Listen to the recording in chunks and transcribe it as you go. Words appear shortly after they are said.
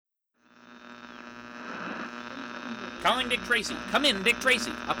Calling Dick Tracy. Come in, Dick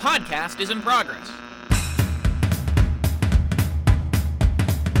Tracy. A podcast is in progress.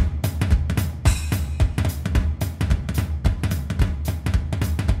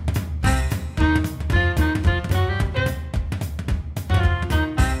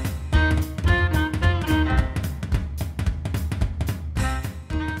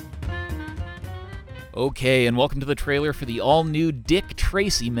 Okay, and welcome to the trailer for the all-new Dick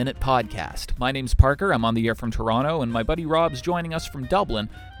Tracy Minute Podcast. My name's Parker, I'm on the air from Toronto, and my buddy Rob's joining us from Dublin.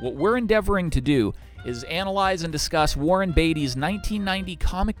 What we're endeavoring to do is analyze and discuss Warren Beatty's 1990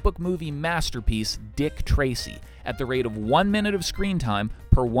 comic book movie masterpiece, Dick Tracy, at the rate of 1 minute of screen time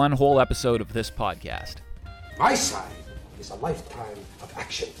per one whole episode of this podcast. My side is a lifetime of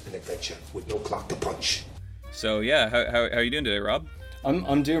action and adventure with no clock to punch. So yeah, how are you doing today, Rob?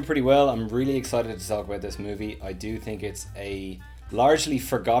 I'm doing pretty well. I'm really excited to talk about this movie. I do think it's a largely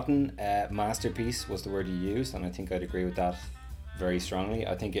forgotten masterpiece, was the word you used, and I think I'd agree with that very strongly.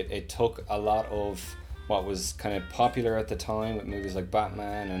 I think it took a lot of what was kind of popular at the time with movies like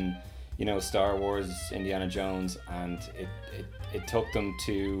Batman and, you know, Star Wars, Indiana Jones, and it took them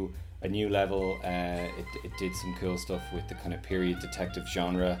to a new level. It did some cool stuff with the kind of period detective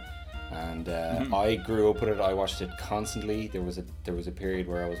genre. And I grew up with it. I watched it constantly. There was a period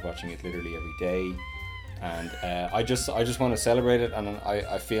where I was watching it literally every day, and I just want to celebrate it. And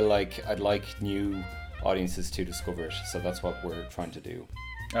I feel like I'd like new audiences to discover it. So that's what we're trying to do.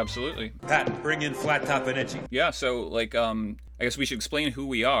 Absolutely. Pat, bring in Flat Top and Itchy. Yeah. So I guess we should explain who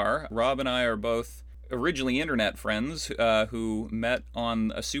we are. Rob and I are both originally internet friends who met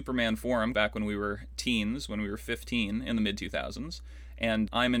on a Superman forum back when we were teens, when we were 15 in the mid 2000s. And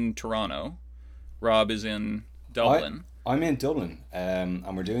I'm in Toronto. Rob is in Dublin. I'm in Dublin,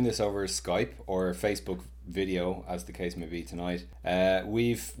 and we're doing this over Skype or Facebook video, as the case may be tonight.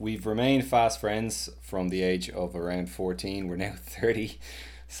 We've remained fast friends from the age of around 14. We're now 30,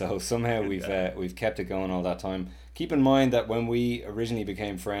 so somehow we've kept it going all that time. Keep in mind that when we originally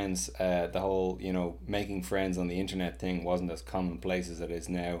became friends, the whole, making friends on the internet thing wasn't as commonplace as it is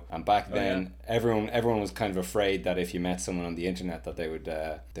now. And back then, everyone was kind of afraid that if you met someone on the internet, that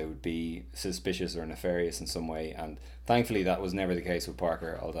they would be suspicious or nefarious in some way. And thankfully, that was never the case with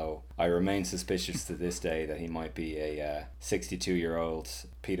Parker. Although I remain suspicious to this day that he might be a 62-year-old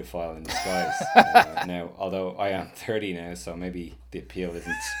pedophile in disguise now. Although I am 30 now, so maybe the appeal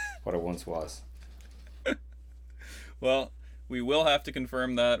isn't what it once was. Well, we will have to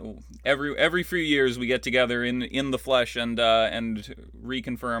confirm that every few years we get together in the flesh and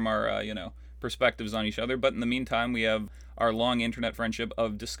reconfirm our perspectives on each other. But in the meantime, we have our long internet friendship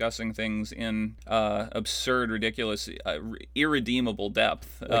of discussing things in absurd, ridiculous, irredeemable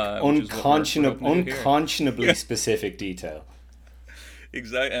depth, unconscionably specific detail.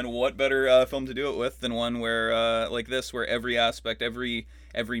 Exactly, and what better film to do it with than one where like this, where every aspect, every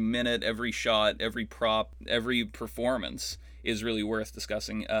minute, every shot, every prop, every performance is really worth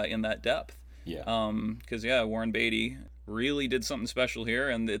discussing in that depth. Yeah. Because Warren Beatty really did something special here,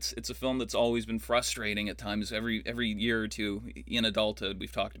 and it's a film that's always been frustrating at times. Every year or two in adulthood,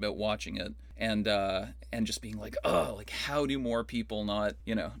 we've talked about watching it and just being like, how do more people not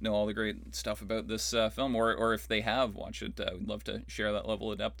know all the great stuff about this film, or if they have watched it, we'd love to share that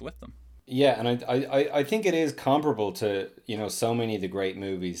level of depth with them. Yeah, and I think it is comparable to, so many of the great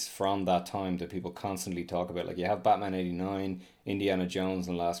movies from that time that people constantly talk about. Like, you have Batman 89, Indiana Jones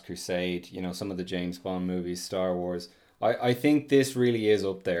and Last Crusade, some of the James Bond movies, Star Wars. I think this really is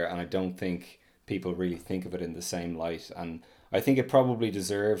up there, and I don't think people really think of it in the same light. And I think it probably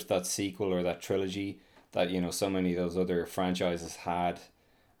deserved that sequel or that trilogy that, so many of those other franchises had.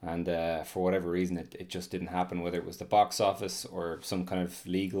 And for whatever reason, it just didn't happen, whether it was the box office or some kind of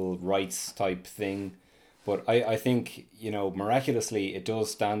legal rights type thing. But I think, miraculously, it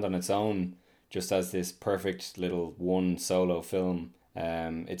does stand on its own just as this perfect little one solo film.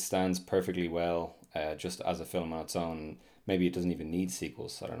 It stands perfectly well just as a film on its own. Maybe it doesn't even need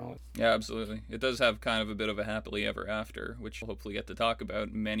sequels. I don't know. Yeah, absolutely. It does have kind of a bit of a happily ever after, which we'll hopefully get to talk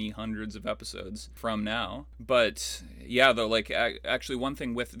about many hundreds of episodes from now. But yeah, though, actually one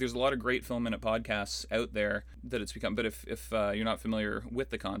thing there's a lot of great Film Minute podcasts out there that it's become, but if you're not familiar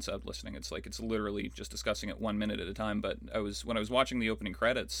with the concept listening, it's literally just discussing it 1 minute at a time. But when I was watching the opening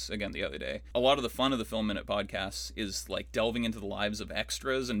credits again the other day, a lot of the fun of the Film Minute podcasts is like delving into the lives of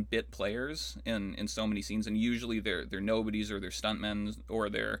extras and bit players in so many scenes, and usually they're nobodies or they're stuntmen or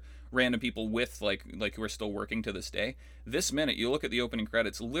they're random people with like who are still working to this day. This minute, you look at the opening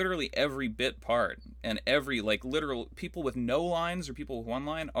credits, literally every bit part and every literal people with no lines or people with one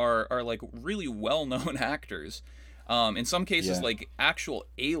line are like really well-known actors. In some cases, Yeah. like actual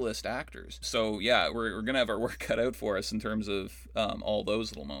A-list actors. So yeah, we're gonna have our work cut out for us in terms of all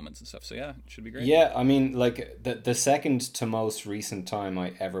those little moments and stuff. So yeah, it should be great. Yeah, I mean, like the second to most recent time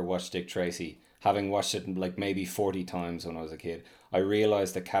I ever watched Dick Tracy, having watched it like maybe 40 times when I was a kid, I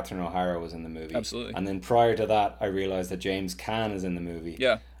realized that Catherine O'Hara was in the movie. Absolutely. And then prior to that, I realized that James Caan is in the movie.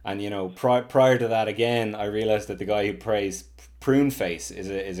 Yeah. And you know, prior to that again, I realized that the guy who plays Pruneface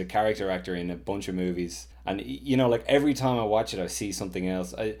is a character actor in a bunch of movies. And you know, like every time I watch it, I see something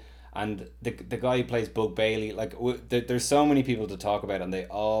else. And the guy who plays Bug Bailey, like there's so many people to talk about, and they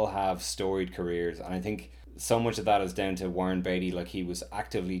all have storied careers. And I think so much of that is down to Warren Beatty. Like he was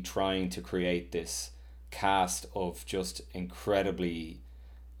actively trying to create this cast of just incredibly,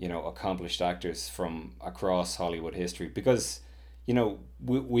 you know, accomplished actors from across Hollywood history. Because, you know,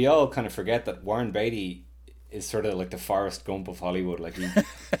 we all kind of forget that Warren Beatty is sort of like the Forrest Gump of Hollywood. Like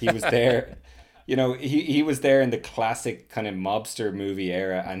he was there. You know, he was there in the classic kind of mobster movie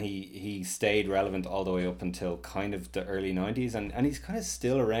era, and he stayed relevant all the way up until kind of the early 90s, and he's kind of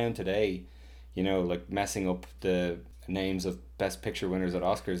still around today, you know, like messing up the names of Best Picture winners at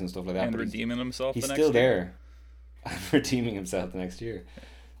Oscars and stuff like that. And but redeeming himself he's the next still year. there and redeeming himself the next year.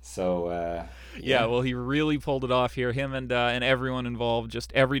 So yeah, well, he really pulled it off here. Him and everyone involved,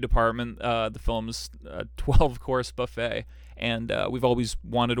 just every department. The film's 12-course buffet. And we've always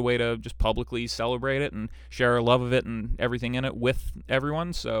wanted a way to just publicly celebrate it and share our love of it and everything in it with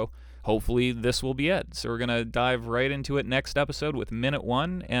everyone. So hopefully this will be it. So we're going to dive right into it next episode with Minute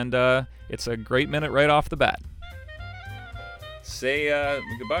 1. And it's a great minute right off the bat. Say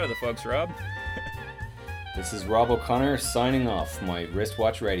goodbye to the folks, Rob. this is Rob O'Connor signing off my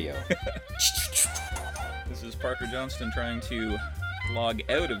wristwatch radio. This is Parker Johnston trying to log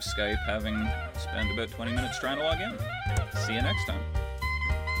out of Skype, having spent about 20 minutes trying to log in. See you next time.